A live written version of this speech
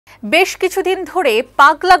বেশ কিছুদিন ধরে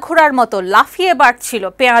পাগলা ঘোড়ার মতো লাফিয়ে বাড়ছিল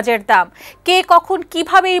পেঁয়াজের দাম। কে কখন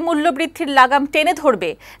কিভাবে এই মূল্যবৃদ্ধির লাগাম টেনে ধরবে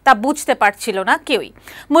তা বুঝতে পারছিল না কেউই।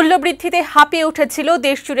 মূল্যবৃদ্ধিতে হাঁপিয়ে উঠেছিল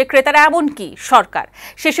দেশজুড়ে ক্রেতারা, এমনকি সরকার।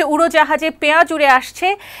 শেষে উড়োজাহাজে পেঁয়াজ উড়ে আসছে,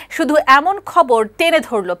 শুধু এমন খবর টেনে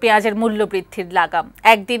ধরল পেঁয়াজের মূল্যবৃদ্ধির লাগাম।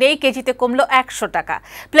 একদিনেই কেজিতে কমলো 100 টাকা।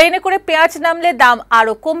 প্লেনে করে পেঁয়াজ নামলে দাম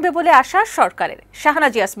আরও কমবে বলে আশা সরকারের।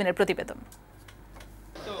 ইয়াসমিনের প্রতিবেদন।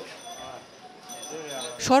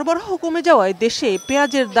 সরবরাহ কমে যাওয়ায় দেশে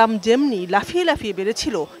পেঁয়াজের দাম যেমনি লাফিয়ে লাফিয়ে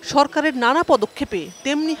বেড়েছিল, সরকারের নানা পদক্ষেপে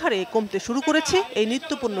তেমনি হারে কমতে শুরু করেছে এই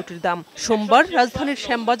নিত্যপণ্যটির দাম। সোমবার রাজধানীর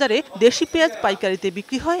শ্যামবাজারে দেশি পেঁয়াজ পাইকারিতে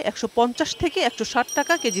বিক্রি হয় 150 থেকে 160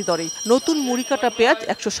 টাকা কেজি দরে। নতুন মুড়িকাটা পেঁয়াজ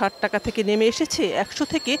 160 টাকা থেকে নেমে এসেছে 100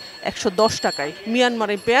 থেকে 110 টাকায়।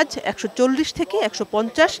 মিয়ানমারের পেঁয়াজ 140 থেকে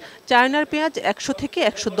 150, চায়নার পেঁয়াজ 100 থেকে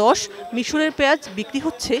 110, মিশরের পেঁয়াজ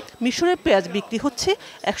বিক্রি হচ্ছে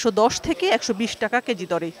 110 থেকে 120 টাকা কেজি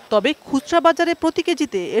দরে। তবে খুচরা বাজারে প্রতি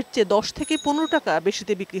কেজিতে এর চেয়ে 10 থেকে 15 টাকা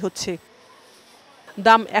বেশিতে বিক্রি হচ্ছে।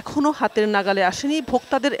 দাম এখনো হাতের নাগালে আসেনি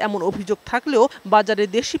ভোক্তাদের, এমন অভিযোগ থাকলেও বাজারে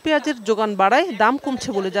দেশি পেঁয়াজের যোগান বাড়ায় দাম কমছে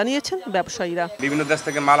বলে জানিয়েছেন ব্যবসায়ীরা। বিভিন্ন দেশ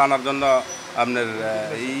থেকে মাল আনার জন্য আপনার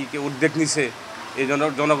এই উদ্যোগ নিছে, এই জন্য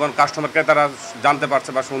জনগণ কাস্টমার ক্রেতারা জানতে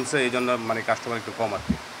পারছে বা শুনছে, এই জন্য মানে কাস্টমার একটু কম আর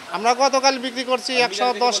কি। আমরা গতকাল বিক্রি করছি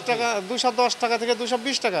 110 টাকা, 210 টাকা থেকে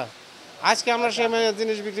 220 টাকা। আজকে আমরা সেই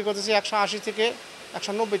জিনিস বিক্রি করতেছি 180 থেকে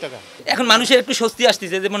 190 টাকা। এখন মানুষের একটু স্বস্তি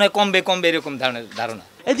আসতেছে যে মনে হয় কমবে এরকম ধারণা।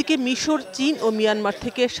 এদিকে মিশর, চীন ও মিয়ানমার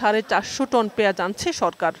থেকে 450 টন পেঁয়াজ আনছে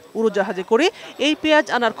সরকার। উড়োজাহাজে করে এই পেঁয়াজ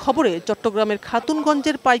আনার খবরে চট্টগ্রামের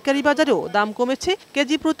খাতুনগঞ্জের পাইকারি বাজারেও দাম কমেছে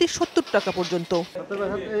কেজি প্রতি 70 টাকা পর্যন্ত।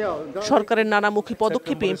 সরকারের নানামুখী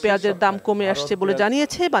পদক্ষেপে পেঁয়াজের দাম কমে আসছে বলে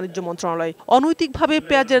জানিয়েছে বাণিজ্য মন্ত্রণালয়। অনৈতিকভাবে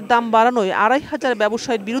পেঁয়াজের দাম বাড়ানোয় 2500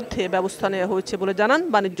 ব্যবসায়ীর বিরুদ্ধে ব্যবস্থা নেওয়া হয়েছে বলে জানান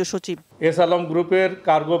বাণিজ্য সচিব। এস আলম গ্রুপের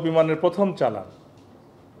কার্গো বিমানের প্রথম চালান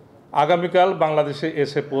আগামীকাল বাংলাদেশে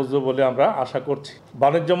এসে পৌঁছবে বলে আমরা আশা করছি।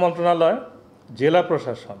 বাণিজ্য মন্ত্রণালয়, জেলা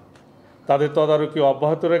প্রশাসন তাদের তদারকি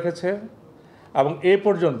অব্যাহত রেখেছে এবং এ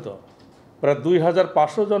পর্যন্ত প্রায়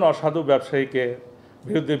 2500 জন অসাধু ব্যবসায়ীকে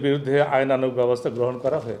বিরুদ্ধে আইনানুগ ব্যবস্থা গ্রহণ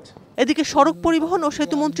করা হয়েছে। এদিকে সড়ক পরিবহন ও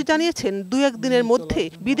সেতুমন্ত্রী জানিয়েছেন 2-1 দিনের মধ্যে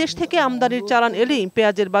বিদেশ থেকে আমদানির চালান এলেই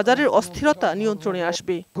পেঁয়াজের বাজারের অস্থিরতা নিয়ন্ত্রণে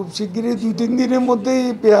আসবে। খুব শিগগিরই 2-3 দিনের মধ্যেই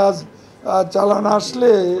পেঁয়াজ চালান আসলে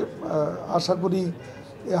আশা করি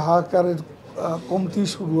হাহাকারের কমতি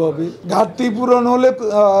শুরু হবে। ঘাটতি পূরণ হলে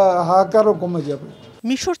হাহাকারও কমে যাবে।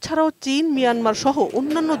 মিশর ছাড়াও চীন, মিয়ানমার সহ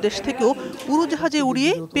অন্যান্য দেশ থেকেও উড়োজাহাজে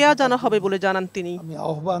উড়িয়ে পেঁয়াজ আনা হবে বলে জানান তিনি। আমি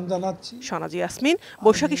আহ্বান জানাচ্ছি। ইয়াসমিন,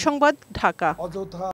 বৈশাখী সংবাদ, ঢাকা।